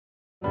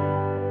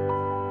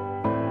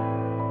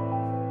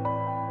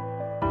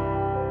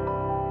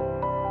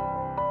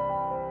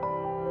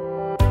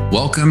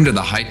Welcome to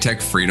the High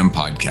Tech Freedom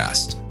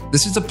Podcast.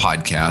 This is a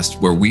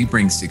podcast where we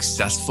bring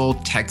successful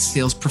tech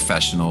sales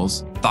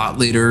professionals, thought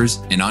leaders,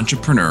 and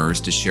entrepreneurs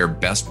to share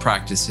best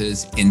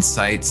practices,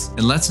 insights,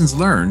 and lessons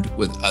learned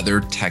with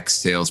other tech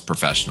sales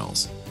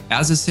professionals.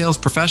 As a sales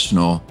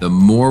professional, the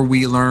more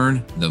we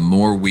learn, the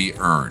more we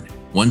earn.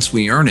 Once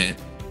we earn it,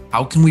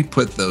 how can we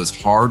put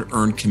those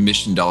hard-earned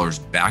commission dollars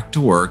back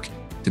to work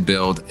to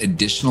build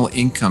additional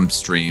income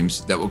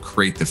streams that will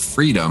create the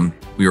freedom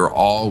we are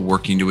all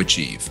working to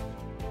achieve?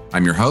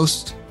 I'm your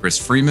host, Chris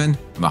Freeman.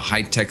 I'm a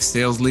high-tech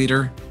sales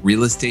leader,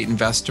 real estate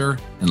investor,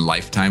 and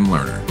lifetime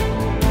learner.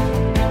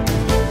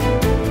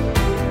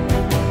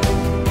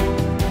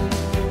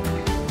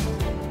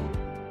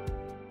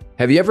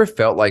 Have you ever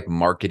felt like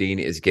marketing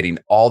is getting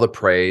all the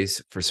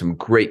praise for some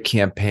great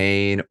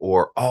campaign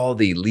or all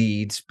the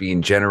leads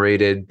being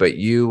generated, but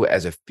you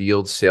as a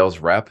field sales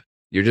rep,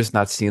 you're just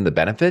not seeing the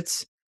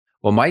benefits?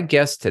 Well, my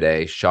guest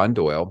today, Sean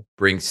Doyle,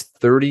 brings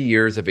 30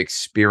 years of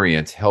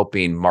experience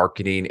helping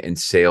marketing and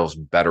sales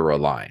better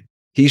align.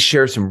 He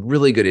shares some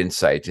really good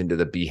insights into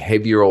the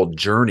behavioral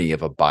journey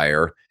of a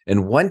buyer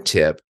and one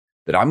tip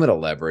that I'm going to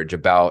leverage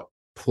about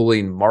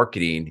pulling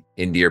marketing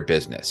into your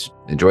business.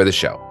 Enjoy the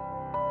show.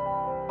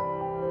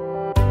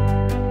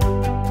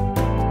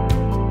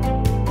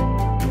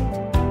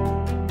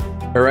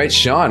 All right,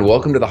 Sean,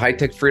 welcome to the High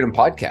Tech Freedom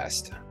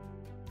Podcast.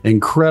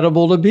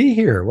 Incredible to be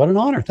here. What an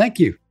honor. Thank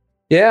you.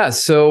 Yeah.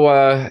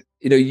 So,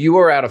 you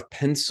are out of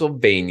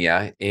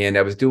Pennsylvania, and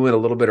I was doing a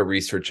little bit of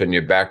research on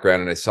your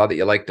background, and I saw that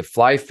you like to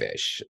fly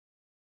fish.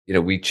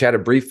 We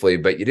chatted briefly,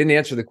 but you didn't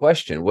answer the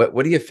question.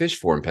 What do you fish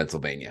for in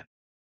Pennsylvania?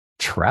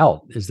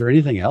 Trout. Is there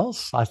anything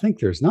else? I think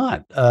there's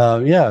not.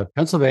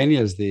 Pennsylvania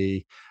is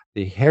the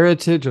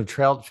heritage of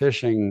trout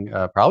fishing,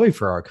 probably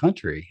for our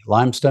country.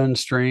 Limestone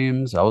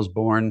streams. I was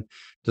born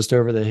just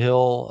over the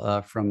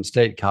hill from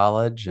State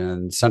College,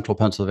 and central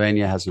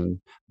Pennsylvania has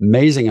an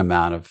amazing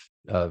amount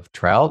of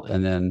trout.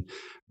 And then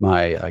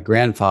my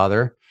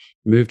grandfather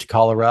moved to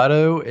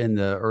Colorado in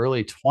the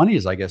early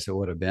 20s, I guess it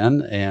would have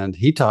been. And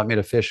he taught me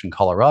to fish in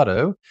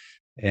Colorado.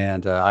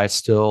 And I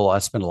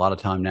spend a lot of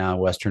time now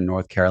in Western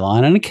North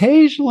Carolina. And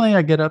occasionally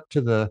I get up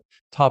to the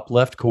top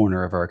left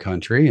corner of our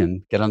country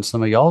and get on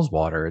some of y'all's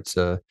water. It's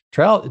a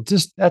trout.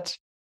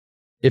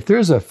 If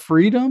there's a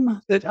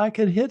freedom that I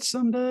could hit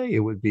someday,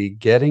 it would be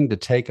getting to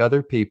take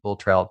other people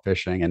trout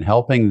fishing and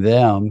helping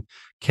them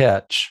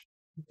catch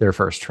their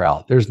first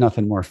trout. There's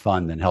nothing more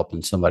fun than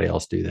helping somebody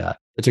else do that.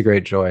 It's a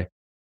great joy.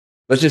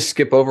 Let's just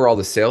skip over all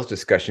the sales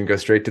discussion, go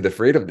straight to the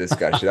freedom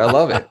discussion. I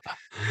love it.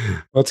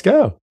 Let's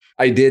go.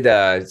 I did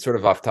sort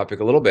of off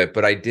topic a little bit,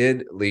 but I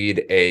did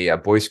lead a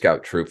Boy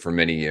Scout troop for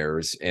many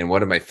years. And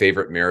one of my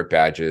favorite merit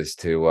badges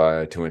to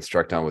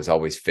instruct on was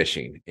always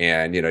fishing.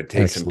 And,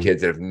 take some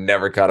kids that have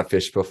never caught a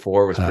fish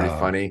before was pretty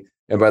funny.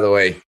 And by the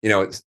way,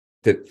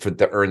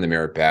 to earn the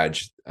merit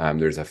badge,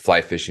 there's a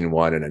fly fishing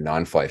one and a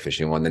non-fly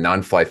fishing one. The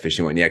non-fly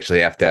fishing one, you actually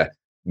have to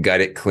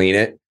gut it, clean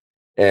it.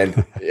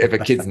 And if a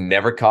kid's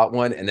never caught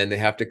one and then they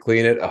have to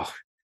clean it,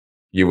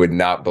 you would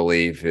not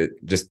believe it.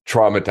 Just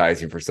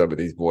traumatizing for some of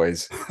these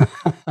boys.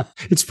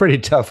 It's pretty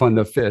tough on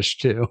the fish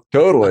too.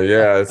 Totally.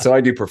 Yeah. So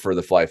I do prefer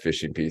the fly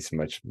fishing piece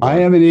much more. I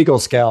am an Eagle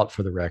Scout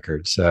for the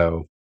record.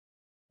 So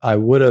I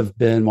would have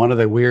been one of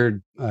the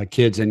weird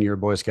kids in your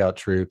Boy Scout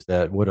troop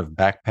that would have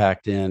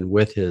backpacked in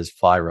with his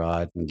fly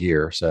rod and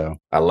gear. So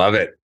I love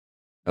it.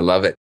 I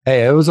love it.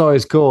 Hey, it was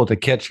always cool to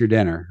catch your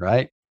dinner,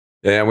 right?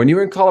 Yeah. When you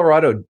were in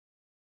Colorado,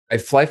 I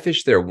fly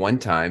fished there one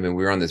time, and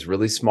we were on this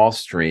really small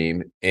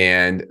stream,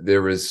 and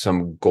there was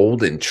some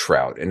golden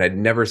trout, and I'd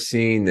never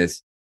seen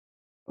this,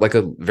 like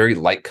a very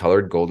light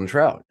colored golden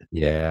trout.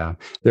 Yeah.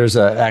 There's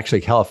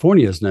actually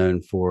California is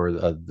known for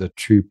the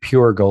true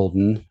pure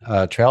golden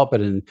trout,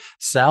 but in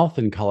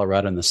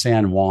Colorado in the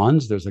San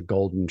Juans, there's a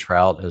golden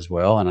trout as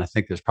well. And I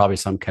think there's probably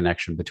some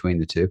connection between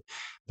the two,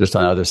 just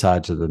on other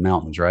sides of the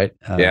mountains, right?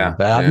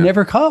 But I've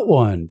never caught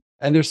one.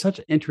 And there's such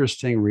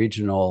interesting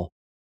regional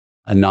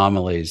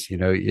anomalies.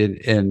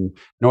 In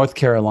North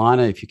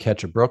Carolina, if you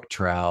catch a brook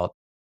trout,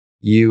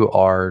 you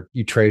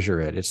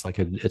treasure it.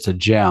 It's a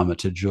gem.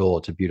 It's a jewel.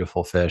 It's a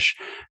beautiful fish.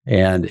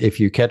 And if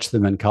you catch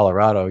them in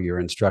Colorado, you're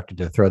instructed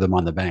to throw them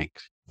on the bank.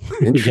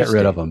 Get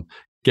rid of them.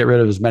 Get rid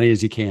of as many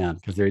as you can,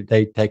 because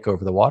they take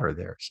over the water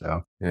there.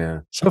 So yeah,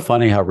 so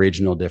funny how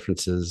regional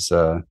differences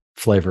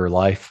flavor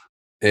life.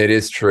 It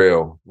is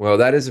true. Well,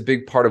 that is a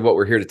big part of what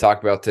we're here to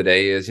talk about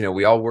today. Is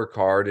we all work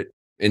hard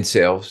in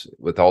sales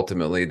with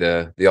ultimately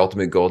the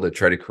ultimate goal to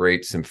try to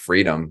create some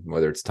freedom,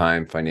 whether it's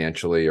time,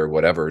 financially, or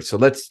whatever. So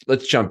let's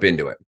jump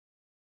into it.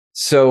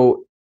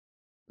 So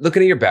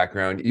looking at your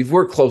background, you've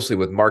worked closely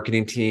with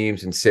marketing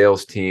teams and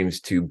sales teams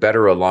to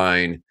better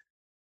align,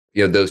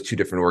 those two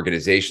different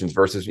organizations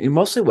versus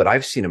mostly what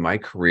I've seen in my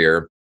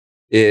career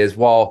is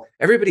while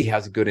everybody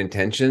has good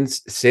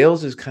intentions,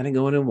 sales is kind of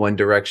going in one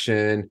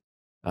direction.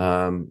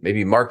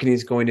 Maybe marketing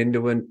is going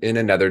in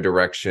another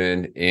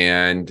direction.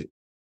 And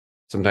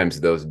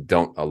sometimes those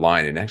don't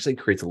align, and actually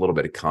creates a little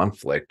bit of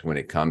conflict when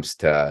it comes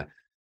to,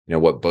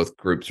 what both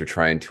groups are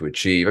trying to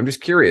achieve. I'm just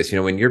curious,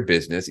 in your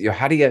business,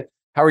 how do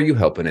How are you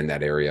helping in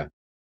that area?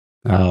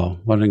 Oh,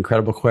 what an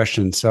incredible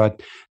question. So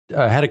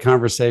I had a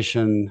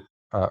conversation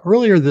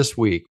earlier this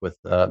week with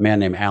a man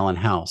named Alan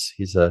House.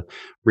 He's a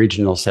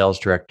regional sales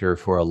director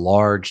for a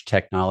large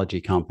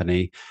technology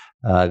company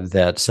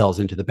that sells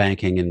into the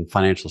banking and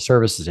financial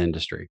services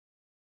industry.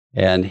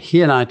 And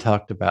he and I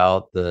talked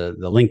about the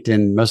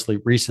LinkedIn, mostly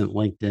recent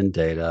LinkedIn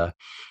data.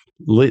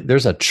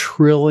 There's $1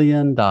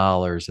 trillion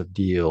of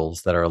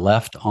deals that are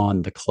left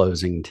on the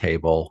closing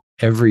table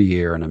every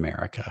year in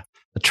America.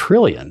 $1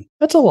 trillion.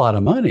 That's a lot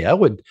of money.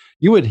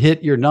 You would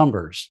hit your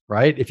numbers,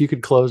 right? If you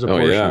could close a Oh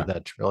portion of yeah.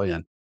 that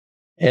trillion.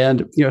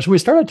 And so we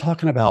started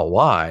talking about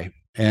why.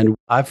 And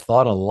I've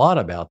thought a lot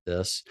about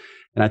this.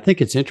 And I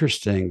think it's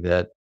interesting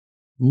that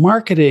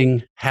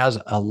marketing has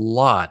a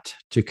lot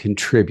to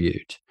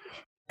contribute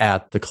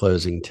at the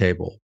closing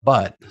table,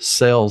 but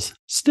sales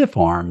stiff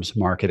arms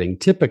marketing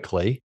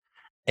typically.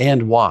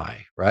 And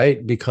why,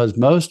 right? Because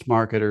most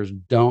marketers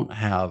don't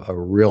have a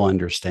real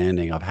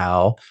understanding of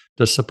how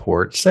to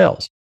support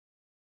sales.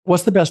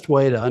 What's the best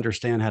way to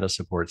understand how to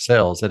support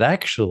sales? It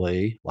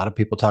actually, a lot of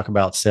people talk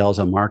about sales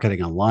and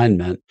marketing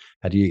alignment.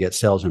 How do you get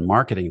sales and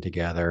marketing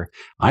together?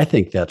 I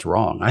think that's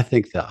wrong. I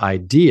think the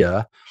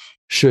idea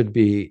should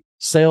be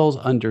sales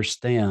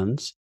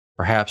understands,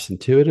 perhaps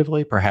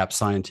intuitively, perhaps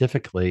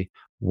scientifically,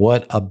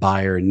 what a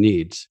buyer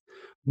needs.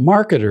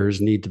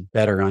 Marketers need to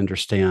better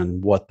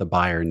understand what the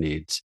buyer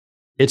needs.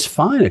 It's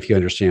fine if you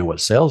understand what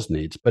sales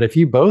needs, but if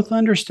you both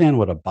understand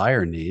what a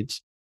buyer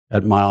needs,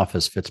 at my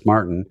office,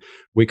 Fitzmartin,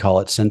 we call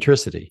it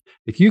centricity.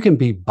 If you can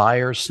be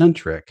buyer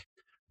centric,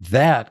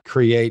 that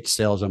creates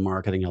sales and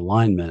marketing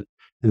alignment.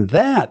 And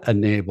that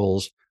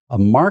enables a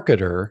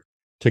marketer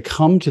to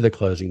come to the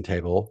closing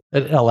table.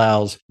 It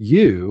allows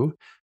you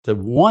to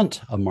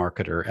want a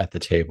marketer at the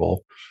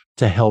table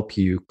to help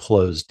you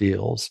close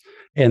deals.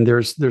 And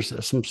there's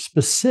some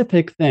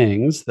specific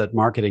things that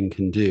marketing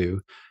can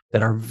do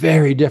that are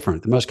very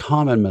different. The most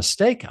common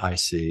mistake I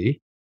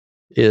see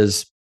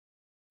is,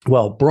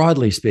 well,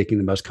 broadly speaking,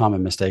 the most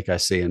common mistake I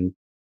see in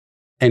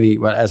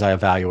as I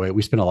evaluate,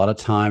 we spend a lot of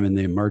time in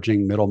the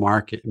emerging and middle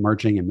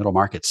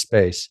market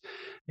space.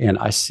 And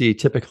I see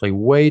typically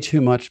way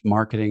too much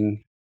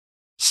marketing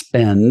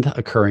spend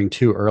occurring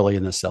too early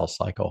in the sales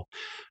cycle.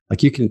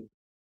 Like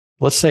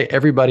let's say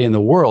everybody in the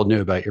world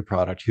knew about your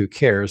product. Who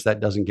cares? That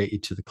doesn't get you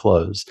to the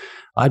close.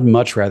 I'd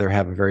much rather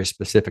have a very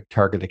specific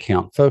target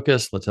account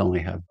focus. Let's only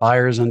have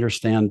buyers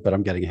understand, but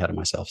I'm getting ahead of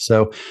myself.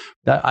 So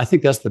I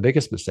think that's the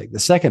biggest mistake. The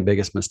second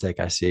biggest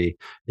mistake I see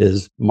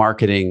is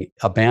marketing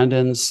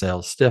abandons,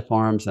 sales stiff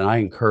arms. And I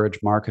encourage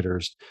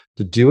marketers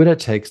to do what it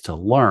takes to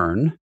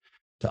learn,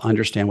 to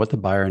understand what the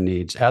buyer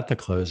needs at the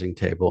closing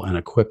table and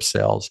equip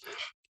sales.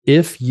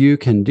 If you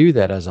can do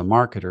that as a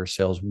marketer,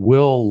 sales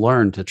will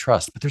learn to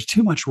trust, but there's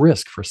too much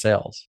risk for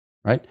sales,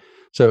 right?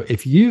 So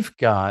if you've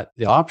got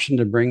the option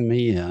to bring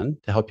me in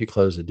to help you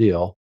close a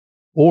deal,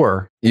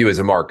 or You as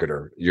a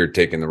marketer, you're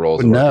taking the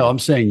roles. no, I'm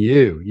saying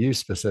you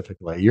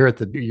specifically, you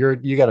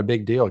got a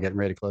big deal getting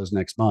ready to close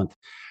next month.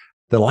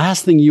 The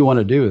last thing you want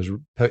to do is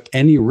put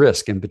any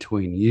risk in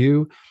between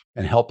you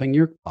and helping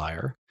your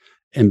buyer,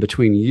 and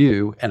between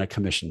you and a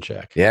commission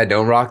check. Yeah,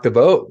 don't rock the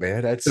boat,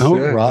 man.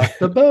 Don't rock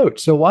the boat.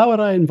 So why would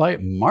I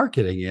invite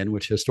marketing in,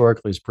 which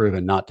historically has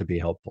proven not to be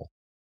helpful?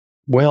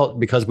 Well,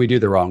 because we do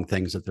the wrong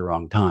things at the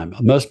wrong time.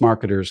 Most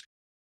marketers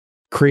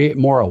create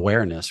more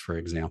awareness, for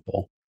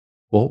example.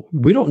 Well,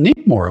 we don't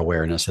need more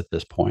awareness at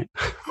this point.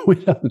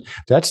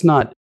 That's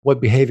not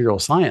what behavioral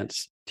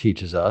science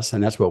teaches us.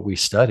 And that's what we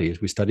study is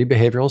we study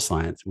behavioral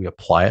science. We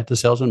apply it to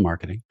sales and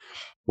marketing.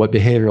 What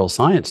behavioral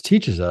science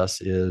teaches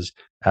us is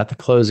at the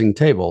closing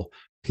table,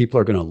 people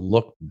are going to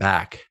look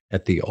back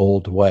at the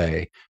old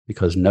way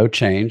because no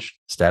change,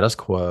 status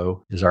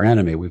quo is our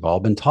enemy. We've all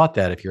been taught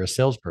that if you're a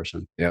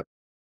salesperson. Yep.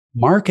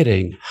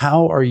 Marketing,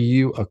 how are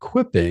you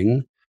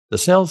equipping the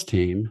sales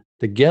team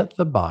to get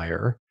the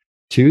buyer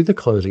to the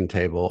closing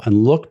table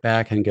and look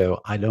back and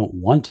go, I don't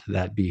want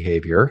that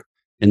behavior,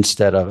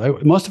 instead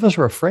of, most of us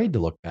are afraid to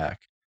look back.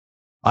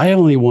 I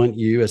only want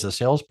you as a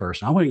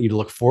salesperson, I want you to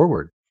look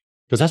forward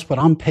because that's what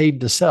I'm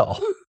paid to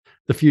sell.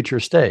 The future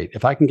state.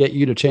 If I can get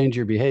you to change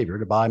your behavior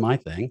to buy my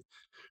thing,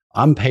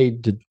 I'm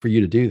paid for you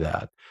to do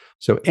that.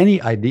 So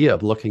any idea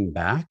of looking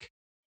back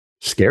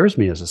scares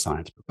me as a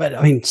science. But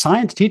I mean,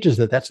 science teaches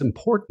that that's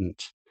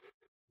important.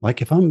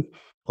 Like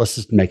let's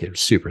just make it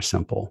super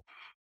simple.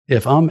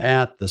 If I'm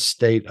at the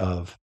state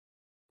of,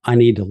 I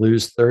need to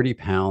lose 30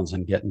 pounds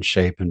and get in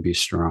shape and be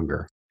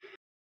stronger.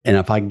 And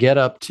if I get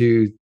up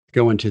to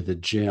go into the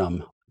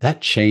gym,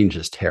 that change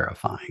is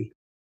terrifying.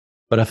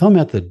 But if I'm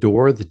at the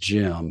door of the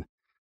gym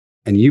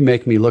and you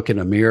make me look in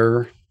a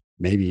mirror,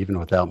 maybe even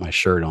without my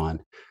shirt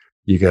on,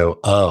 you go,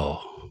 oh,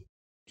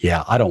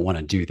 yeah, I don't want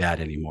to do that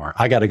anymore.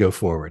 I got to go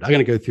forward. I got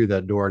to go through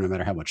that door no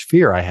matter how much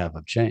fear I have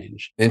of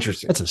change.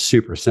 Interesting. That's a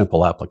super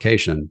simple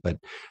application, but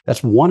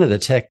that's one of the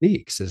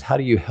techniques is how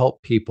do you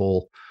help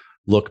people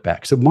look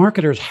back? So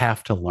marketers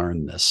have to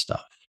learn this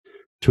stuff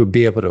to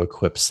be able to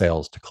equip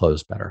sales to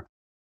close better.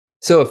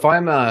 So if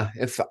I'm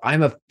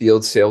a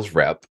field sales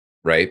rep,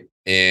 right,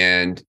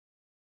 and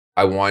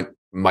I want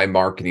my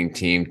marketing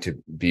team to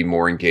be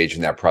more engaged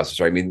in that process?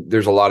 Right? I mean,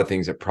 there's a lot of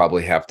things that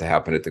probably have to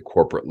happen at the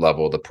corporate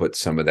level to put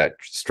some of that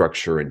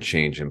structure and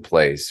change in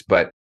place.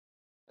 But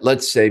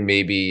let's say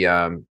maybe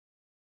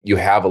you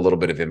have a little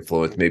bit of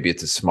influence. Maybe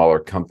it's a smaller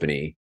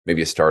company,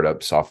 maybe a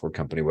startup software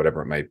company,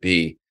 whatever it might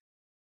be.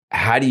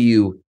 How do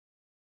you,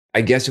 I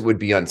guess it would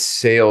be on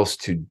sales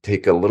to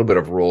take a little bit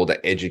of role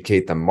to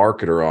educate the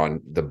marketer on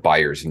the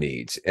buyer's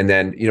needs. And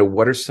then,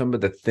 what are some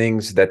of the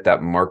things that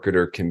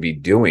marketer can be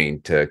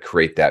doing to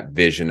create that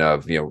vision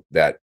of,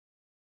 that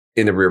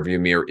in the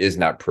rearview mirror is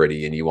not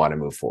pretty and you want to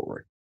move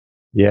forward?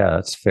 Yeah,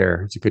 that's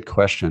fair. It's a good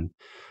question.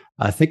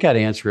 I think I'd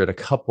answer it a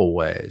couple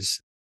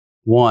ways.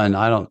 One,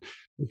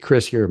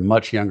 Chris, you're a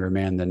much younger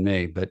man than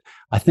me, but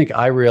I think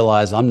I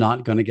realize I'm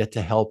not going to get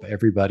to help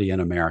everybody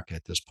in America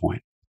at this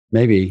point.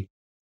 Maybe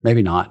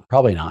not,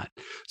 probably not.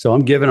 So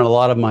I'm giving a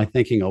lot of my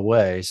thinking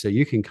away. So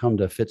you can come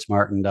to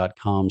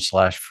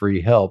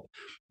fitzmartin.com/free help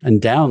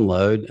and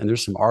download. And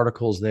there's some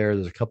articles there.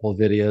 There's a couple of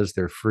videos.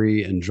 They're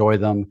free. Enjoy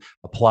them.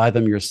 Apply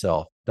them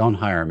yourself. Don't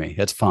hire me.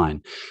 It's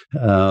fine.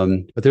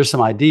 But there's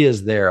some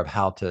ideas there of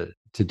how to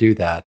do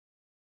that.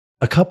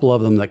 A couple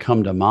of them that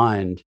come to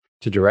mind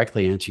to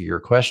directly answer your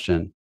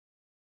question.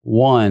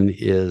 One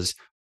is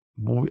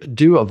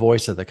do a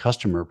voice of the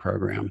customer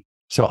program.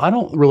 So I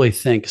don't really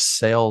think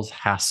sales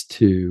has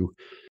to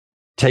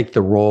take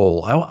the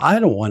role. I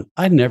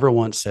never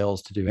want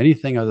sales to do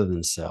anything other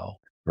than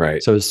sell.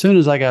 Right. So as soon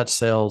as I got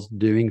sales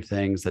doing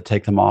things that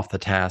take them off the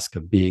task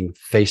of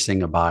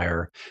facing a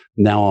buyer,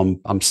 now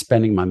I'm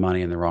spending my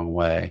money in the wrong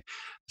way.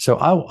 So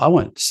I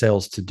want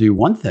sales to do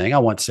one thing. I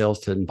want sales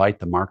to invite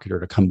the marketer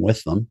to come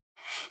with them.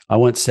 I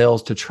want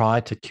sales to try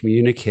to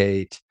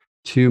communicate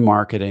to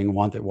marketing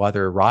while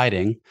they're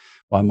riding,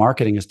 while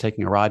marketing is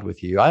taking a ride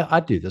with you. I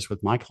do this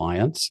with my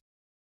clients.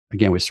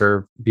 Again, we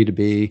serve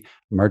B2B,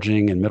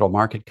 emerging and middle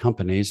market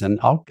companies, and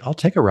I'll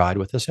take a ride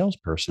with a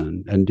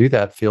salesperson and do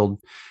that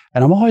field.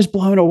 And I'm always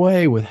blown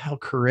away with how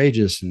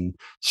courageous and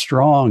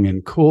strong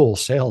and cool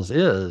sales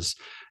is.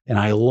 And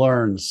I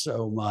learn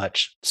so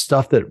much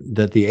stuff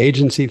that the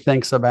agency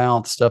thinks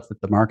about, stuff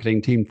that the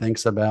marketing team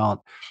thinks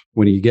about.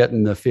 When you get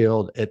in the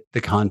field,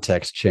 the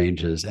context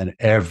changes and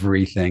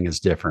everything is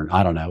different.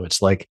 I don't know.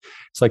 It's like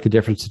the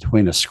difference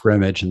between a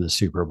scrimmage and the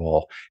Super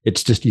Bowl.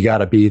 It's just, you got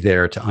to be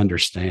there to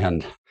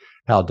understand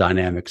how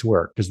dynamics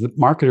work. Because the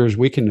marketers,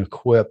 we can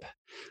equip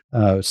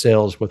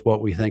sales with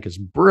what we think is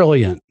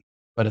brilliant.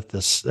 But if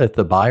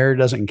the buyer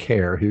doesn't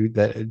care,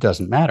 it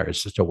doesn't matter.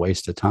 It's just a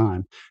waste of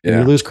time. And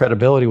you lose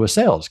credibility with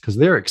sales because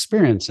they're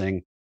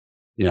experiencing,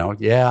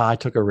 I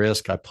took a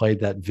risk. I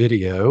played that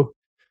video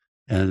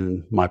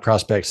and my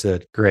prospect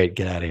said, great,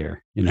 get out of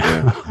here.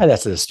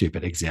 That's a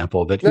stupid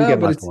example, but you get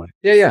my point.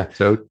 Yeah.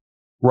 So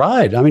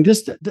right. I mean,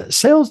 just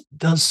sales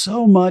does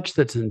so much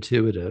that's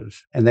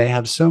intuitive and they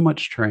have so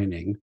much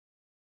training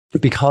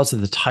because of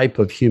the type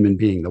of human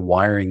being, the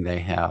wiring they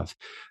have.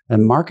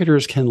 And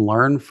marketers can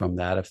learn from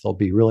that if they'll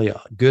be really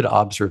good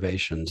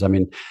observations. I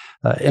mean,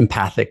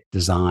 empathic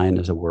design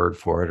is a word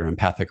for it, or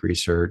empathic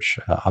research,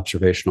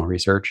 observational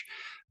research.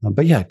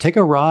 But yeah, take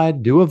a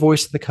ride, do a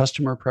voice of the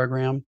customer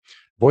program.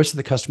 Voice of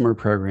the customer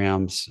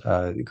programs,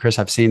 Chris,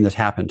 I've seen this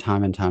happen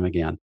time and time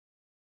again.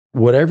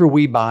 Whatever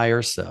we buy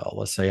or sell,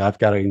 let's say I've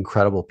got an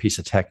incredible piece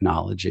of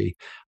technology.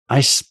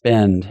 I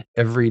spend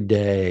every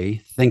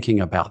day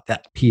thinking about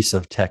that piece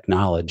of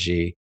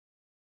technology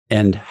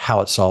and how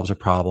it solves a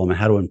problem and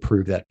how to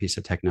improve that piece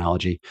of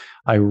technology.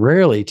 I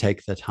rarely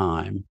take the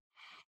time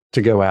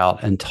to go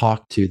out and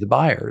talk to the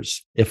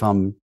buyers if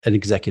I'm an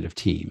executive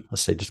team,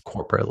 let's say just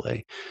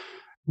corporately.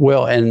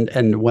 Well,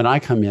 and when I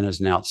come in as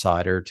an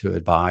outsider to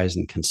advise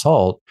and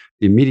consult,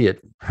 the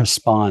immediate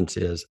response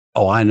is,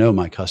 oh, I know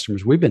my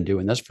customers. We've been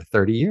doing this for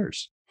 30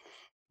 years.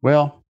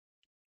 Well,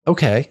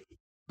 okay.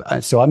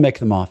 So I make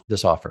them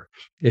this offer.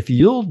 If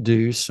you'll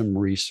do some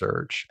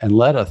research and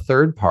let a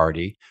third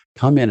party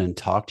come in and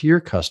talk to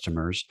your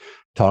customers,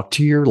 talk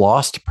to your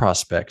lost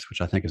prospects, which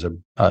I think is a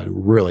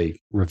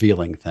really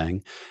revealing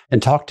thing,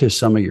 and talk to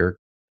some of your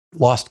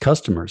lost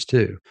customers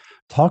too.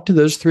 Talk to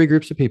those three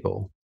groups of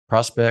people: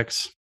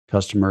 prospects,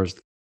 customers,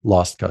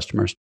 lost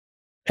customers,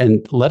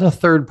 and let a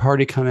third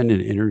party come in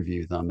and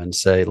interview them and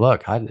say,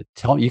 look,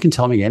 you can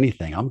tell me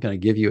anything. I'm going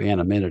to give you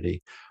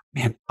anonymity.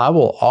 Man, I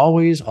will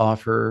always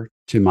offer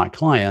to my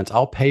clients,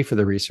 I'll pay for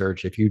the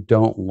research if you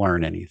don't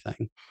learn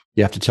anything.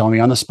 You have to tell me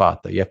on the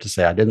spot, though. You have to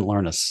say, I didn't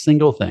learn a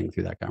single thing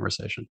through that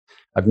conversation.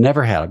 I've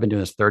been doing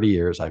this 30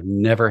 years. I've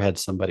never had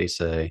somebody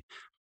say,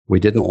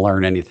 we didn't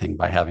learn anything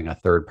by having a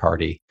third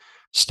party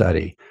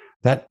study.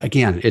 That,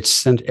 again,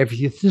 if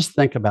you just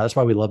think about it, that's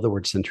why we love the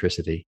word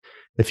centricity.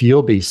 If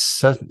you'll be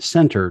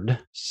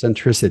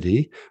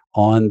centricity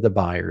on the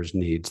buyer's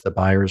needs, the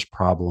buyer's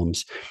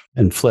problems,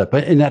 and flip.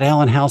 But in that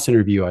Alan House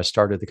interview I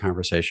started the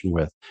conversation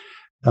with,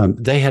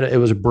 it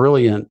was a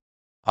brilliant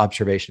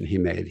observation he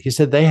made. He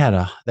said they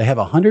have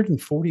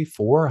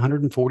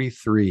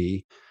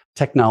 143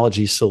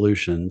 technology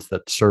solutions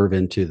that serve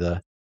into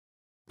the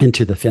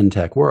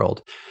fintech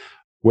world.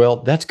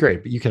 Well, that's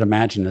great. But you can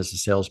imagine as a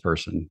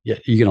salesperson, you're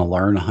going to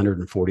learn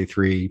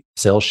 143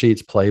 sales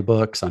sheets,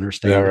 playbooks, Yeah,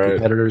 understand the right.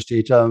 competitors to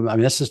each of them. I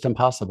mean, that's just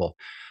impossible.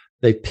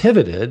 They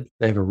pivoted.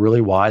 They have a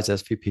really wise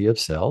SVP of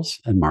sales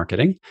and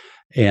marketing,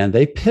 and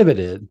they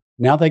pivoted.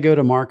 Now they go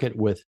to market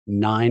with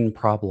 9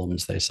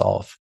 problems they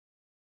solve.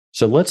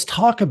 So let's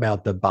talk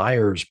about the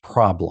buyer's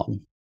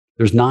problem.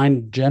 There's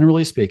 9,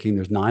 generally speaking,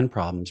 there's 9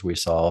 problems we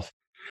solve.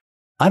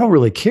 I don't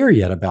really care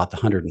yet about the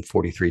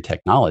 143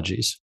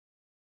 technologies.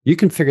 You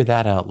can figure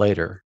that out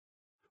later.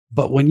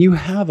 But when you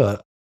have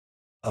a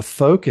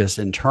focus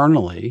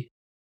internally,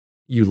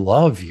 you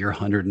love your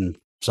 100 and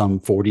some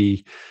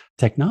 40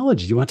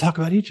 technologies. You want to talk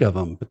about each of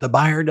them, but the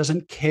buyer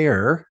doesn't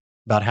care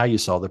about how you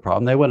solve the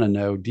problem. They want to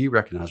know, do you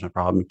recognize my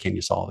problem? Can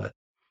you solve it?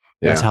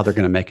 That's Yeah, how they're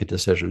going to make a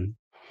decision.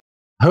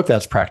 I hope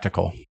that's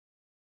practical.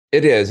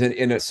 it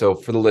is. So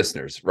for the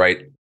listeners,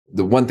 right?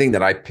 The one thing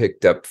that I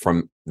picked up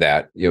from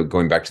that,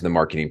 going back to the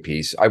marketing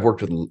piece, I've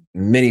worked with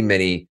many,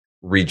 many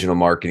regional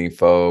marketing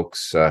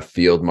folks,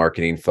 field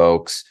marketing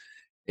folks.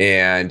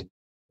 And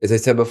as I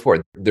said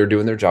before, they're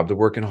doing their job, they're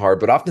working hard,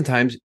 but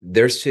oftentimes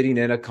they're sitting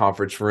in a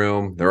conference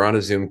room, they're on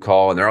a Zoom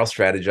call and they're all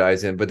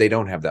strategizing, but they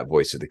don't have that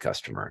voice of the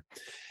customer.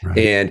 Right.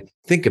 And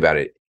think about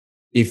it.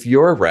 If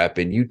you're a rep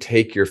and you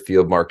take your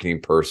field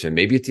marketing person,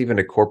 maybe it's even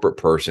a corporate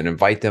person,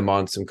 invite them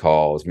on some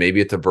calls,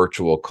 maybe it's a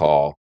virtual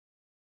call,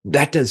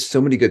 that does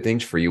so many good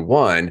things for you.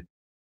 One,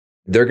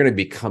 they're going to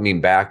be coming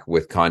back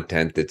with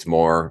content that's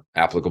more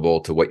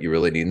applicable to what you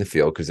really need in the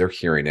field because they're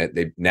hearing it.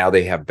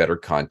 They have better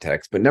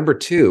context. But number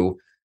two,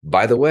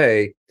 by the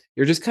way,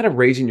 you're just kind of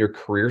raising your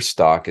career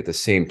stock at the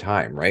same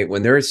time, right?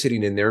 When they're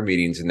sitting in their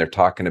meetings and they're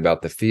talking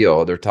about the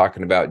field, they're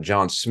talking about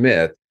John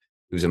Smith,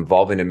 who's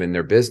involving them in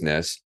their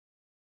business.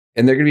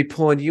 And they're going to be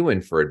pulling you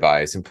in for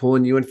advice and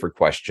pulling you in for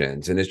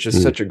questions. And it's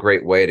just such a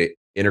great way to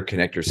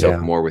interconnect yourself Yeah.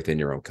 more within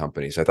your own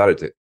company. So I thought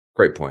it's a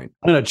great point.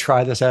 I'm going to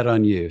try this out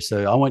on you.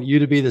 So I want you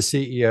to be the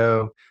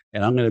CEO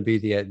and I'm going to be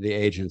the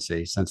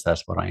agency, since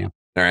that's what I am.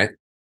 All right.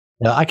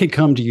 Now, I could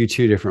come to you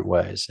 2 different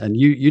ways, and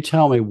you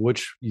tell me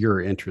which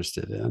you're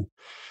interested in.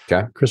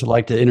 Okay. Chris, I'd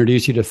like to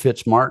introduce you to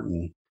Fitz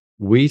Martin.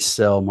 We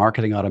sell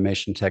marketing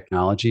automation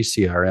technology,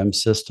 CRM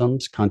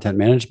systems, content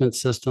management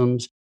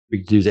systems.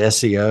 We can do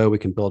SEO, we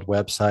can build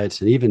websites,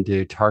 and even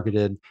do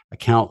targeted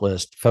account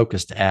list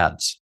focused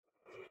ads.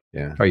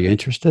 Yeah. Are you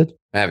interested?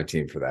 I have a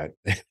team for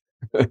that.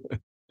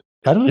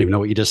 I don't even know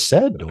what you just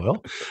said,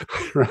 Doyle.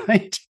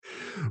 Right?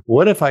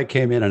 What if I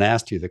came in and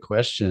asked you the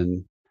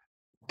question,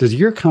 does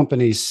your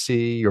company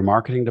see your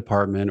marketing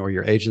department or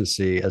your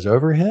agency as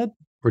overhead,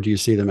 or do you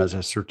see them as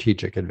a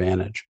strategic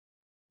advantage?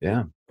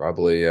 Yeah,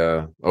 probably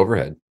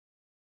overhead.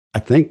 I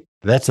think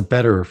that's a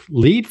better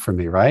lead for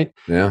me, right?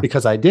 Yeah.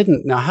 Because I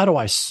didn't. Now, how do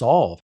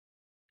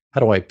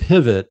I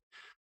pivot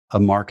a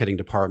marketing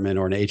department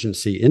or an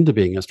agency into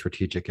being a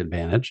strategic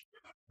advantage?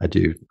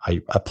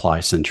 I apply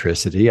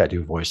centricity. I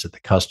do voice of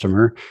the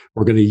customer.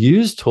 We're going to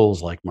use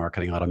tools like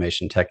marketing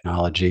automation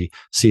technology,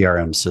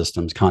 CRM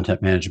systems, content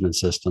management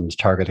systems,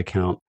 target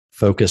account,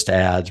 focused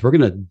ads. We're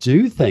going to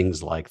do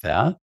things like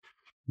that.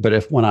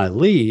 But when I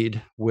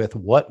lead with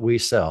what we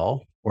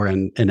sell, or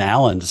in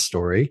Alan's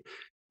story,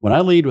 when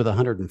I lead with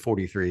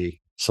 143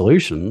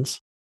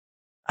 solutions,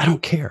 I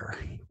don't care.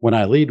 When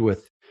I lead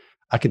with,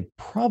 I could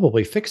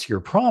probably fix your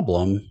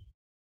problem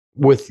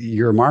with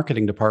your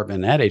marketing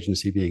department and ad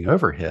agency being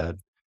overhead.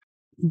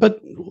 But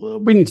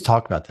we need to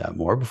talk about that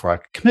more before I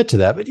commit to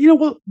that. But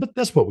but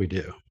that's what we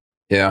do.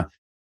 Yeah.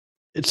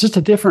 It's just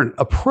a different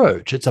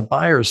approach. It's a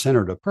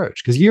buyer-centered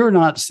approach because you're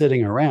not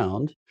sitting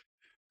around,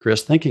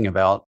 Chris, thinking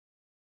about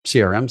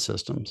CRM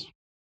systems.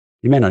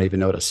 You may not even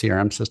know what a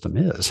CRM system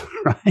is,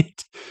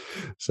 right?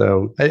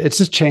 So it's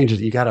just changes.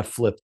 You got to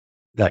flip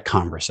that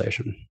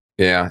conversation.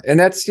 Yeah. And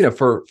that's,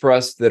 for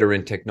us that are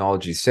in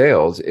technology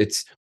sales,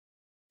 it's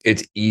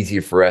easy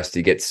for us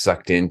to get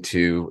sucked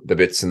into the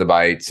bits and the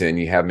bytes, and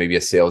you have maybe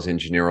a sales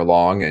engineer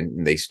along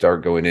and they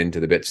start going into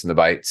the bits and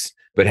the bytes.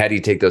 But how do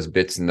you take those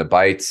bits and the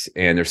bytes,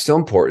 and they're still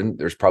important,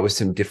 there's probably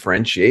some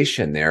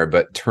differentiation there,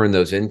 but turn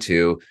those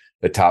into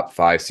the top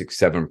 5, 6,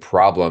 7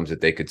 problems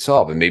that they could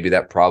solve. And maybe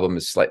that problem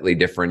is slightly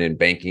different in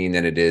banking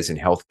than it is in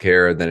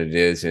healthcare, than it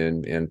is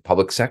in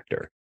public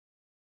sector,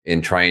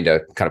 in trying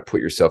to kind of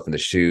put yourself in the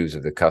shoes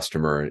of the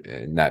customer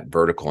in that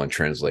vertical and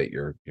translate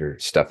your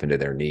stuff into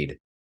their need.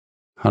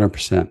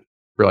 100%.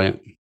 Brilliant.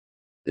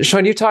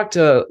 Sean, you talked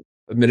a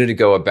minute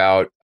ago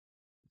about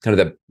kind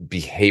of the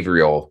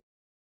behavioral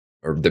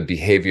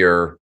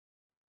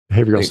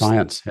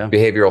Science. Yeah.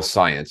 Behavioral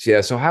science. Yeah.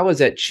 So how is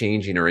that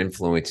changing or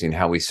influencing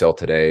how we sell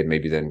today,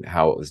 maybe than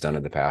how it was done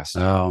in the past?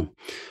 Oh,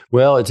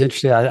 well, it's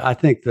interesting. I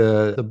think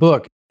the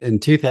book in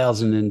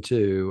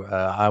 2002,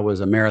 I was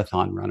a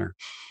marathon runner,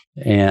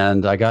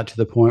 and I got to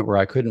the point where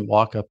I couldn't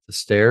walk up the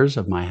stairs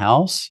of my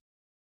house.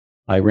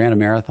 I ran a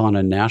marathon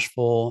in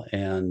Nashville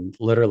and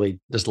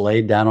literally just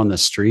laid down on the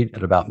street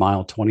at about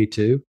mile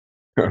 22.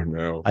 Oh,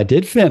 no. I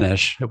did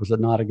finish. It was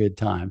not a good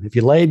time. If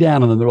you lay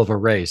down in the middle of a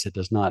race, it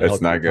does not help.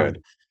 That's not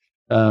good.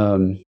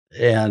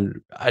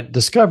 And I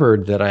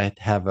discovered that I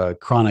have a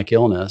chronic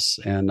illness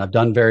and I've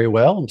done very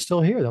well. I'm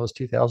still here. That was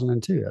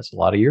 2002. That's a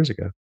lot of years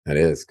ago. That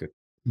is good.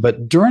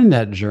 But during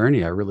that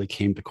journey, I really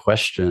came to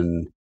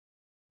question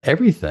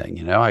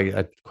everything.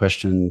 I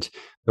questioned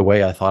the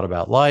way I thought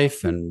about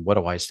life and what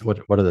are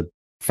the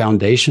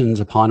foundations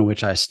upon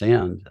which I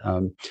stand.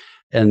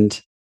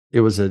 And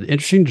it was an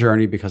interesting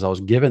journey because I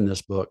was given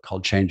this book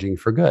called Changing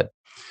for Good.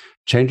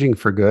 Changing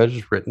for Good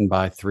is written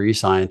by three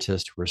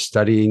scientists who are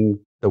studying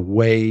the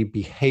way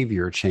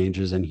behavior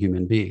changes in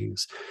human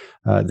beings.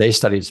 They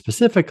studied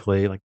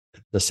specifically like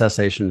the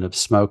cessation of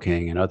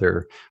smoking and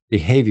other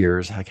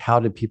behaviors, like how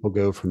did people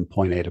go from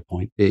point A to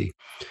point B?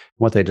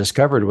 What they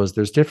discovered was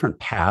there's different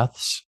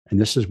paths, and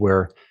this is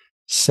where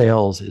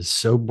sales is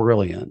so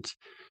brilliant.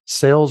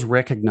 Sales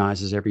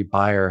recognizes every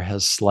buyer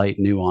has slight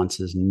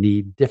nuances,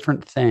 need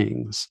different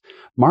things.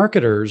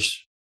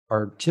 Marketers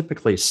are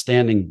typically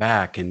standing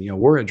back and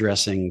we're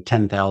addressing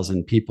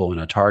 10,000 people in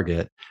a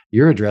target.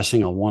 You're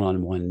addressing a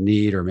one-on-one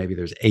need, or maybe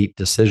there's 8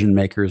 decision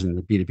makers in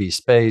the B2B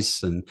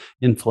space and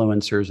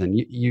influencers, and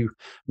you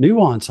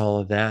nuance all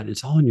of that.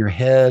 It's all in your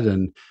head.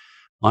 And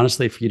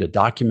honestly, for you to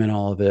document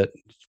all of it,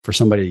 for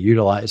somebody to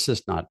utilize, it's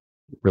just not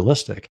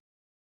realistic.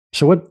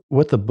 So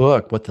what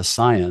the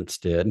science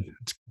did,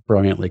 it's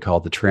brilliantly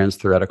called the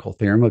Trans-Theoretical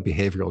Theorem of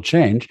Behavioral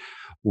Change.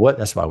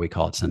 That's why we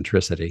call it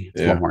centricity. It's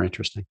a little more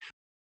interesting.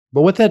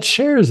 But what that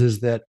shares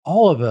is that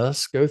all of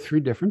us go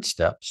through different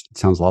steps. It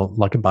sounds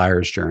like a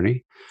buyer's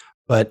journey,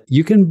 but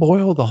you can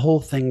boil the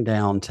whole thing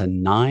down to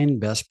 9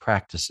 best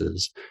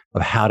practices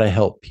of how to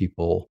help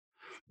people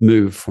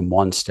move from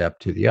one step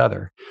to the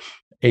other.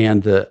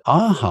 And the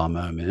aha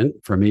moment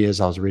for me as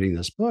I was reading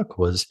this book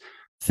was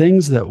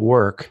things that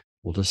work,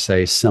 we'll just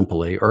say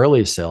simply,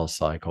 early sales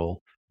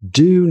cycle,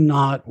 do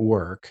not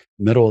work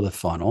middle of the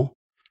funnel.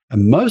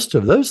 And most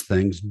of those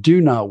things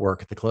do not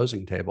work at the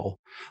closing table.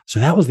 So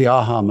that was the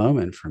aha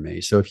moment for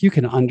me. So if you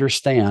can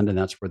understand, and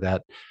that's where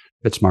that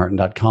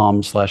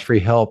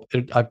fitsmartin.com/free help,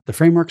 the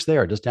framework's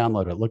there. Just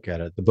download it, look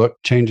at it. The book,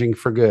 Changing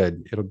for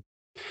Good.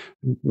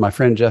 My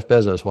friend Jeff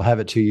Bezos will have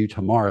it to you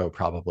tomorrow,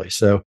 probably.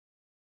 So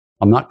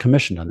I'm not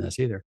commissioned on this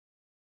either.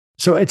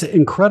 So it's an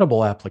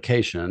incredible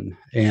application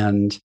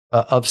and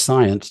of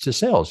science to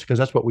sales, because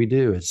that's what we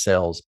do as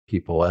sales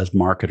people, as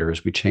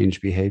marketers. We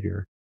change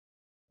behavior.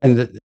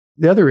 And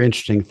the other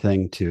interesting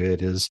thing to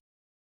it is,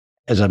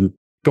 as I'm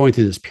going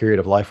through this period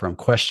of life where I'm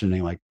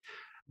questioning, like,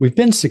 we've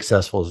been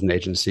successful as an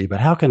agency, but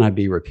how can I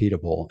be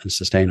repeatable and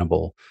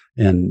sustainable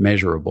and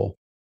measurable?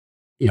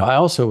 I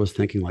also was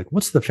thinking, like,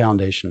 what's the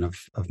foundation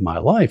of my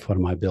life? What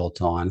am I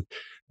built on?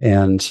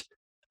 And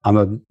I'm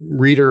a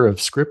reader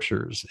of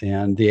scriptures,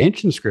 and the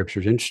ancient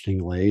scriptures,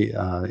 interestingly,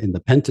 in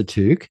the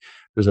Pentateuch,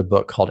 there's a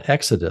book called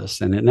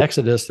Exodus. And in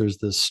Exodus, there's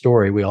this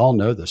story. We all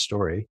know the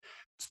story.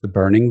 It's the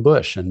burning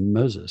bush and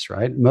Moses,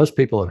 right? Most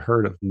people have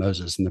heard of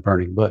Moses and the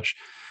burning bush.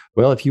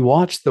 Well, if you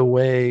watch the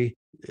way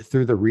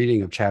through the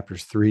reading of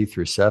chapters 3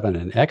 through 7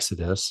 in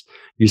Exodus,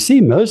 you see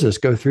Moses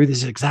go through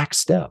these exact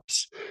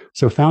steps.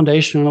 So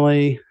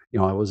foundationally,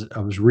 I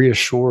was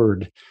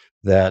reassured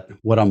that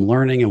what I'm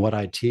learning and what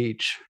I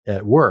teach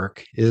at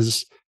work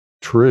is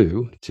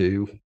true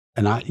to,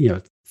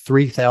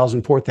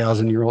 3,000,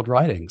 4,000-year-old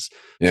writings.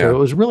 Yeah. So it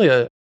was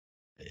really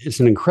it's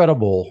an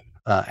incredible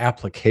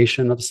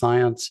application of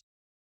science.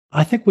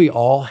 I think we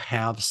all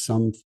have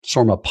some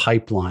sort of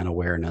pipeline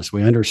awareness.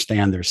 We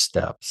understand their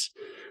steps.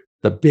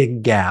 The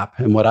big gap,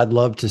 and what I'd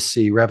love to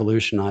see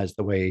revolutionize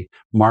the way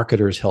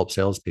marketers help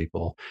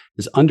salespeople,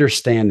 is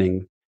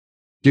understanding,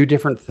 do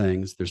different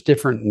things. There's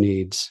different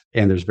needs,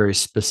 and there's very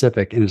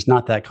specific, and it's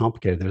not that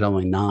complicated. There's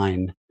only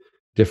 9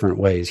 different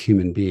ways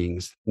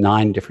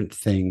 9 different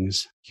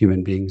things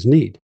human beings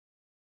need.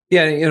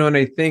 Yeah, and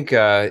I think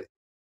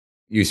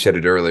you said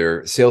it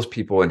earlier,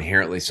 salespeople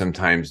inherently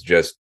sometimes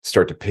just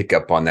start to pick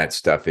up on that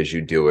stuff as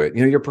you do it.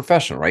 You're a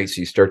professional, right?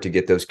 So you start to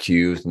get those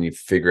cues and you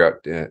figure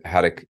out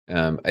how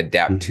to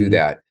adapt to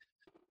that.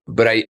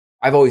 But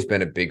I've always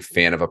been a big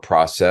fan of a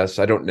process.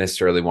 I don't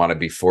necessarily want to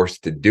be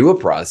forced to do a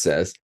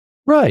process.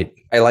 Right.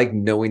 I like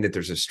knowing that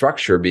there's a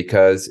structure,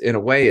 because in a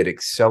way it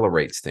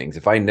accelerates things.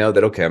 If I know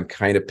that, okay, I'm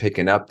kind of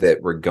picking up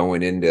that we're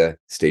going into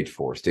stage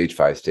 4, stage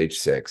 5, stage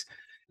 6.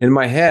 In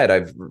my head,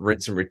 I've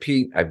rinse and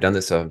repeat. I've done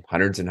this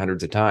hundreds and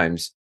hundreds of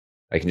times.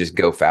 I can just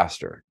go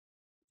faster.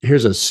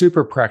 Here's a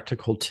super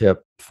practical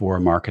tip for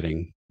a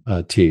marketing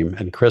team.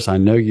 And Chris, I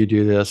know you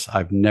do this.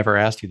 I've never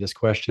asked you this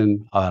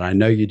question, and I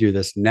know you do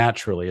this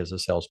naturally as a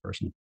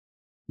salesperson.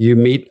 You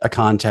meet a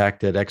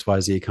contact at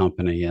XYZ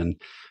company,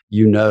 and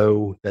you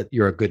know that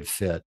you're a good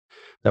fit,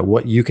 that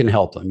what you can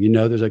help them.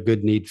 There's a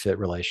good need-fit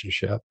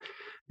relationship.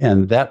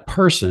 And that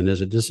person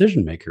is a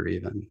decision maker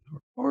even,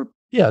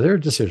 they're a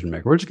decision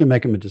maker. We're just going to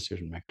make them a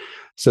decision maker.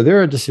 So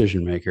they're a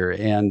decision maker,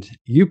 and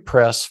you've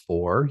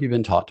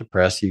been taught to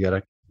press.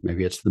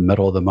 Maybe it's the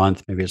middle of the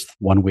month. Maybe it's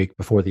 1 week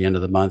before the end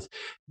of the month.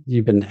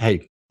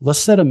 Hey, let's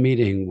set a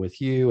meeting with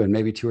you and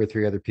maybe 2 or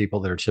 3 other people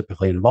that are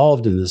typically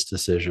involved in this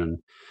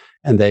decision.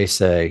 And they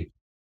say,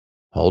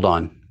 hold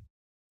on.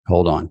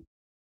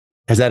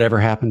 Has that ever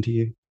happened to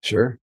you?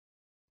 Sure.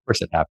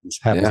 course, it happens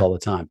Yeah. all the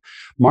time.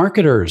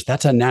 Marketers,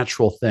 that's a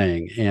natural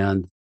thing.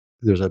 And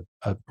there's a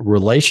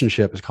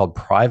relationship, it's called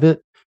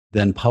private,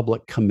 then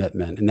public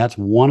commitment. And that's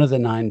one of the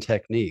 9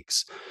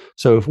 techniques.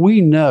 So if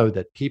we know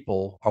that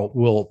people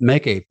will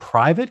make a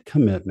private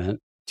commitment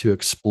to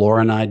explore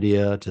an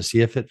idea, to see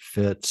if it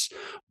fits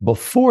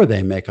before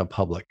they make a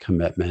public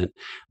commitment,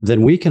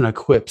 then we can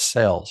equip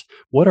sales.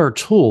 What are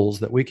tools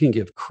that we can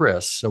give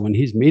Chris so when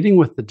he's meeting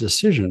with the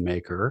decision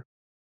maker,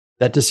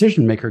 that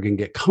decision maker can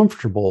get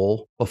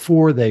comfortable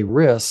before they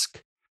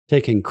risk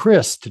taking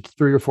Chris to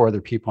 3 or 4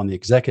 other people on the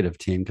executive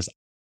team? Because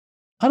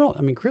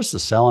I mean, Chris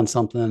is selling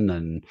something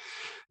and,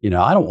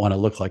 I don't want to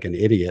look like an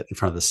idiot in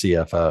front of the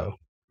CFO,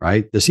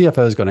 right? The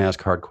CFO is going to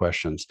ask hard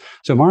questions.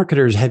 So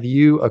marketers, have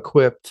you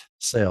equipped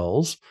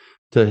sales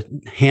to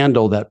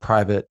handle that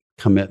private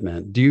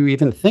commitment? Do you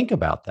even think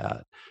about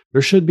that?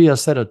 There should be a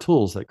set of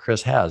tools that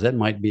Chris has. It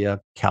might be a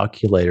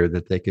calculator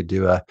that they could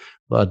do a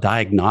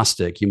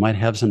diagnostic. You might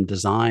have some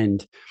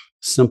designed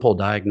simple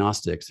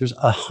diagnostics. There's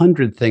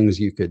 100 things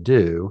you could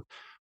do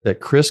that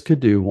Chris could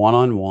do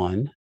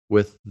one-on-one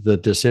with the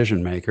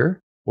decision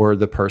maker or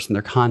the person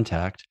their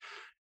contact.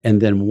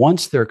 And then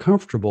once they're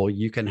comfortable,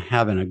 you can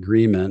have an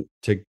agreement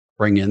to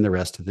bring in the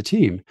rest of the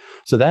team.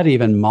 So that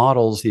even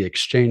models the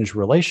exchange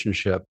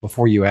relationship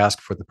before you ask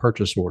for the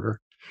purchase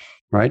order,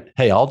 right?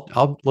 Hey,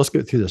 let's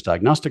go through this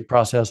diagnostic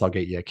process. I'll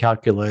get you a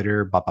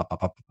calculator.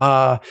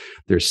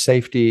 There's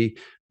safety.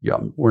 Yeah,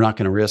 we're not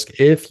going to risk.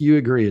 If you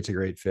agree it's a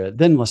great fit,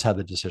 then let's have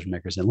the decision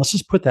makers in. Let's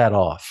just put that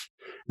off.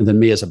 And then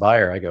me as a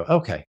buyer, I go,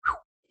 okay,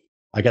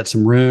 I got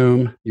some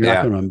room. You're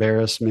not going to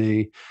embarrass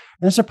me.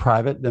 And it's a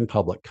private, then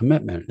public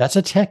commitment. That's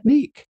a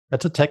technique.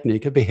 That's a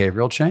technique of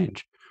behavioral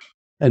change.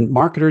 And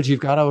marketers, you've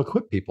got to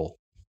equip people.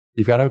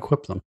 You've got to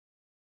equip them.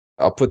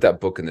 I'll put that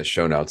book in the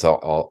show notes. I'm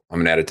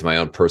going to add it to my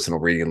own personal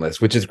reading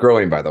list, which is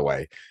growing, by the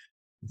way.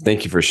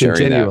 Thank you for sharing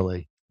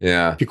Continually. that.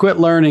 Yeah. If you quit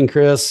learning,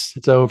 Chris,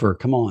 it's over.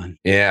 Come on.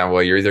 Yeah.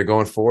 Well, you're either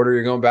going forward or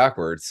you're going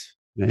backwards.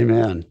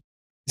 Amen.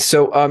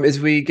 So as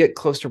we get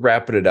close to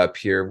wrapping it up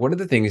here, one of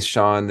the things,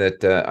 Sean,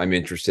 that I'm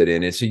interested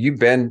in is, so you've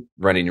been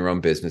running your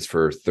own business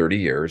for 30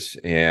 years,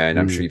 and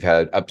I'm sure you've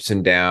had ups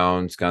and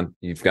downs,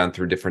 you've gone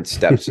through different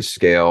steps of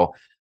scale.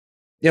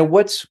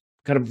 What's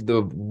kind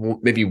of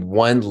maybe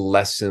one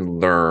lesson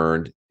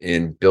learned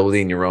in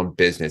building your own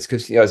business?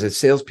 Because as a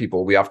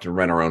salespeople, we often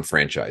run our own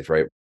franchise,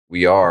 right?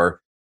 We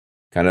are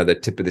kind of the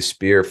tip of the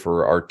spear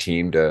for our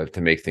team to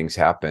make things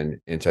happen.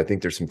 And so I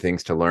think there's some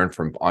things to learn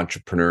from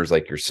entrepreneurs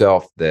like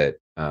yourself that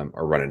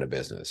are running a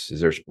business. Is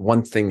there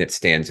one thing that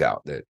stands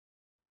out? That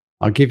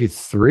I'll give you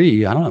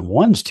 3. I don't know.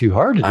 One's too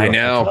hard to do. I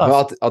know.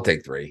 Well, I'll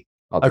take 3.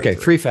 Okay,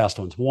 3 fast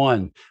ones.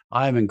 1,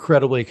 I'm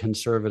incredibly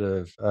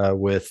conservative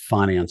with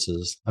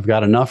finances. I've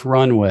got enough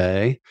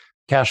runway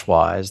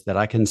cash-wise that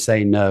I can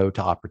say no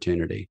to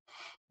opportunity.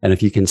 And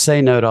if you can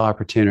say no to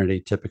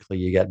opportunity, typically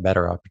you get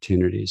better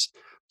opportunities.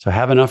 So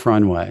have enough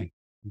runway.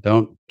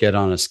 Don't get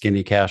on a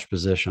skinny cash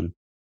position.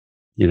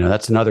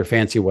 That's another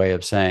fancy way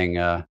of saying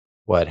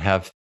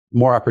have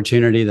more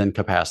opportunity than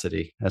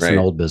capacity. That's right. An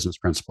old business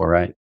principle,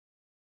 right?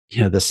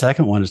 The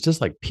second one is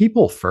just like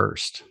people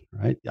first,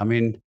 right? I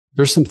mean,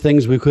 there's some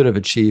things we could have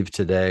achieved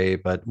today,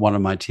 but one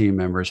of my team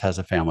members has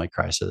a family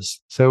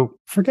crisis. So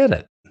forget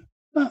it.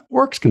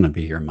 Work's going to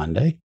be here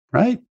Monday,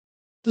 right?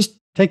 Just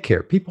take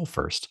care. People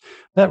first.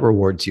 That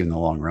rewards you in the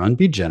long run.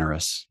 Be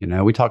generous.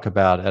 We talk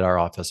about at our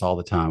office all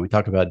the time. We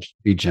talk about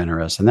be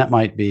generous. And that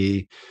might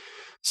be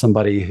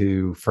somebody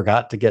who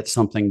forgot to get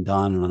something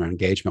done on an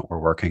engagement we're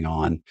working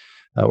on,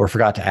 or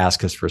forgot to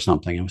ask us for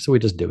something. And so we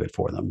just do it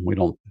for them. We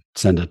don't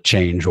send a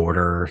change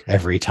order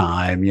every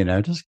time,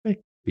 just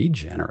be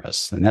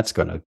generous. And that's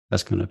going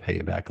to pay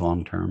you back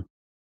long term.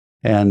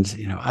 And,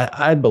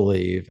 I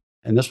believe,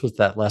 and this was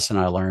that lesson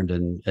I learned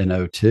in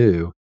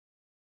 2002,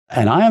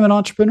 and I am an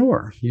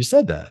entrepreneur. You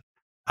said that.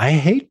 I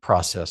hate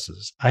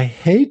processes. I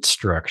hate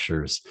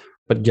structures.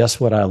 But guess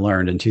what I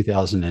learned in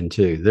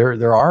 2002?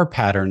 There are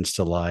patterns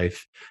to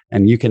life,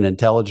 and you can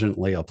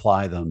intelligently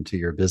apply them to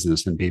your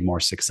business and be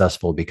more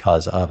successful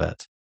because of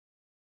it.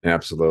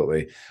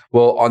 Absolutely.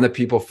 Well, on the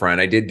people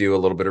front, I did do a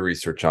little bit of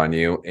research on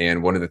you.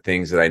 And one of the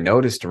things that I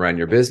noticed around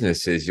your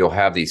business is you'll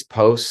have these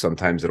posts.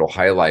 Sometimes it'll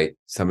highlight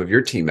some of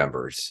your team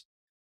members,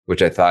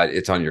 which I thought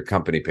it's on your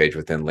company page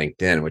within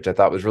LinkedIn, which I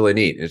thought was really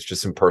neat. It's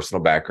just some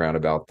personal background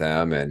about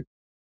them and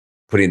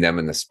putting them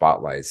in the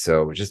spotlight.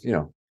 So just,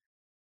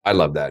 I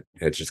love that.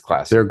 It's just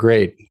classic. They're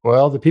great.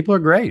 Well, the people are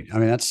great. I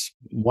mean, that's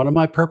one of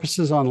my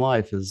purposes in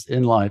life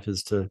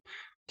is to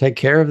take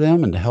care of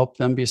them and to help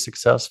them be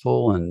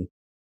successful. And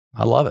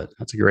I love it.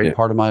 That's a great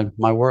part of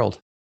my world.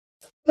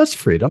 That's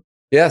freedom.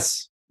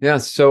 Yes. Yeah.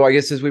 So I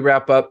guess as we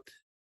wrap up,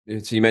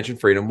 so you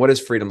mentioned freedom. What does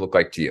freedom look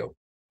like to you?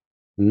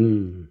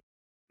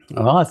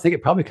 Well, I think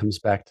it probably comes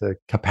back to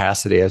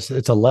capacity. It's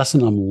a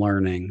lesson I'm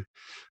learning.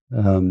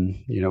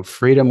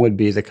 Freedom would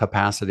be the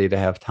capacity to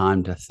have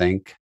time to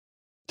think,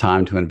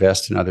 time to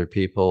invest in other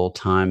people,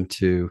 time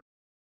to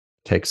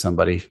take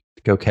somebody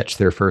to go catch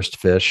their first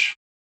fish.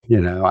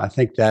 I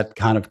think that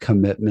kind of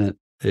commitment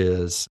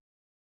is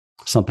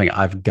something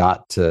I've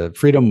got to.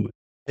 Freedom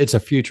it's a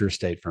future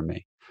state for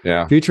me.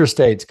 Yeah. Future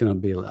state's going to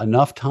be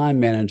enough time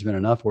management,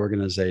 enough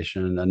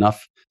organization,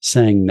 enough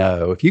saying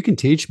no. If you can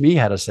teach me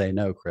how to say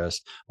no,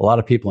 Chris, a lot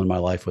of people in my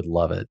life would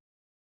love it.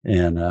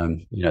 And,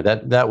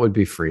 that would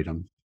be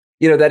freedom.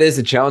 That is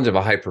the challenge of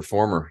a high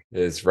performer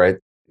is, right?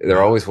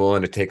 They're always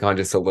willing to take on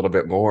just a little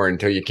bit more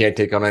until you can't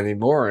take on any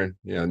more. And,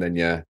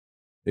 then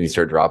you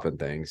start dropping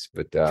things.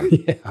 But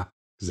yeah,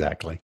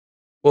 exactly.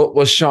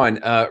 Well, Sean,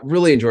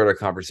 really enjoyed our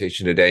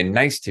conversation today.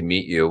 Nice to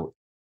meet you.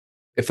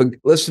 If a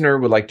listener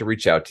would like to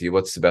reach out to you,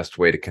 what's the best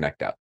way to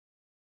connect out?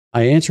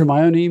 I answer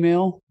my own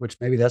email, which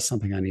maybe that's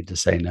something I need to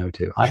say no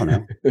to. I don't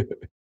know.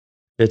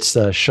 It's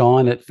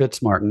Sean at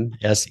Fitzmartin,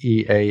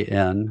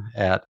 SEAN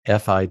at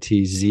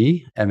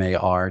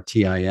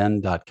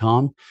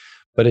FITZMARTIN.com.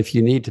 But if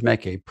you need to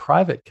make a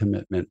private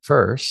commitment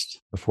first,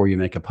 before you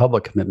make a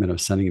public commitment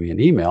of sending me an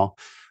email,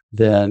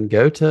 then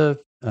go to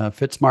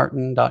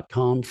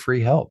fitzmartin.com,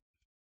 free help.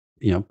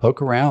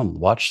 Poke around,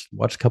 watch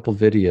a couple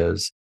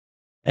videos.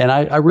 And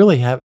I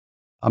really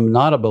I'm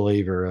not a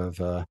believer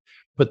of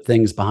put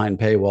things behind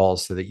paywalls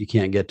so that you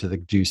can't get to the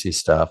juicy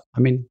stuff. I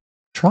mean,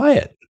 try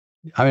it.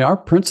 Our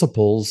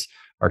principles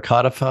are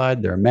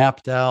codified, they're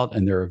mapped out,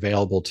 and they're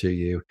available to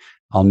you.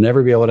 I'll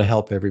never be able to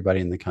help everybody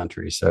in the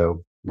country.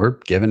 So we're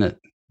giving it,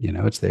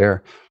 it's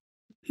there.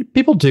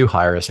 People do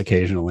hire us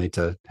occasionally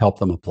to help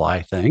them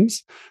apply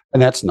things,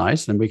 and that's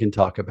nice. And we can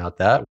talk about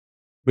that.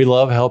 We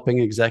love helping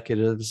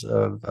executives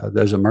of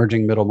those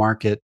emerging middle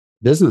market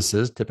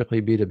businesses,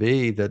 typically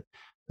B2B, that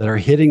are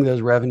hitting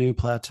those revenue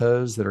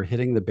plateaus, that are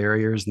hitting the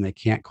barriers, and they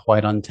can't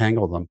quite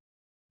untangle them.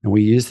 And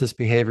we use this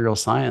behavioral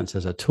science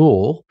as a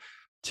tool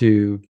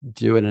to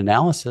do an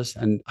analysis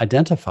and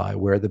identify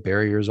where the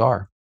barriers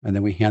are. And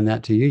then we hand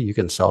that to you. You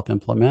can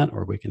self-implement,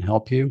 or we can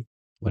help you,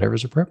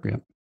 whatever's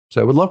appropriate.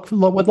 So would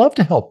love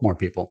to help more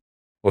people.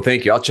 Well,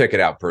 thank you. I'll check it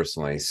out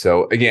personally.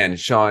 So again,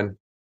 Sean,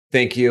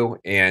 thank you,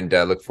 and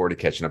look forward to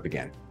catching up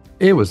again.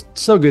 It was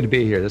so good to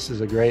be here.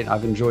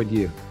 I've enjoyed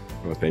you.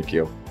 Well, thank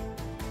you.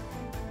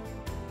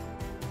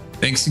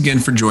 Thanks again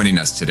for joining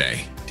us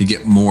today. To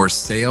get more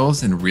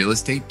sales and real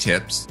estate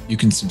tips, you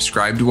can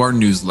subscribe to our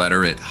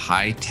newsletter at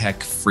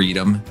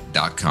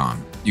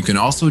hightechfreedom.com. You can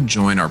also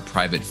join our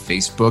private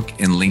Facebook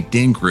and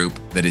LinkedIn group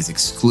that is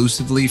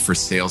exclusively for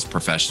sales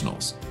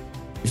professionals.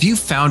 If you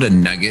found a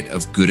nugget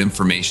of good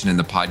information in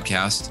the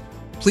podcast,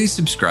 please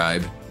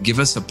subscribe, give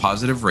us a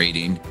positive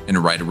rating, and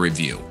write a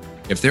review.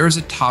 If there is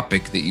a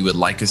topic that you would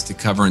like us to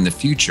cover in the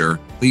future,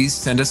 please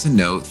send us a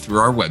note through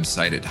our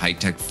website at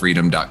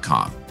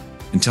hightechfreedom.com.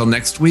 Until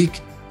next week,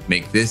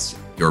 make this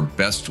your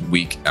best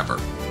week ever.